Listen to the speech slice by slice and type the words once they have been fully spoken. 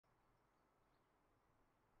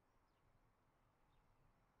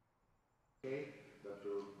okay, that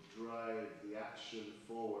will drive the action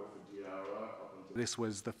forward for DRR up until... This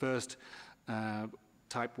was the first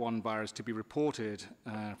type 1 virus to be reported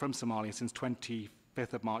from Somalia since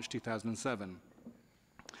 25th of March 2007.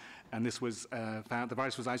 And this was found, the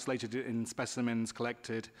virus was isolated in specimens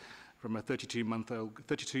collected from a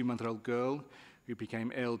 32-month-old girl who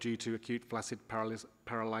became ill due to acute flaccid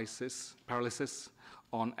paralysis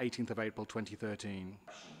on 18th of April 2013.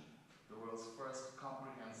 The world's first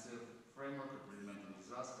comprehensive framework agreement on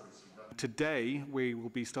disaster risk reduction. Today, we will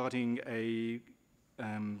be starting a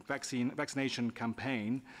vaccination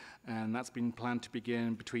campaign, and that's been planned to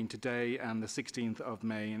begin between today and the 16th of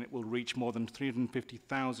May, and it will reach more than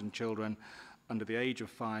 350,000 children under the age of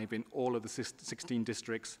 5 in all of the 16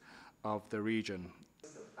 districts of the region.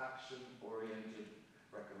 Action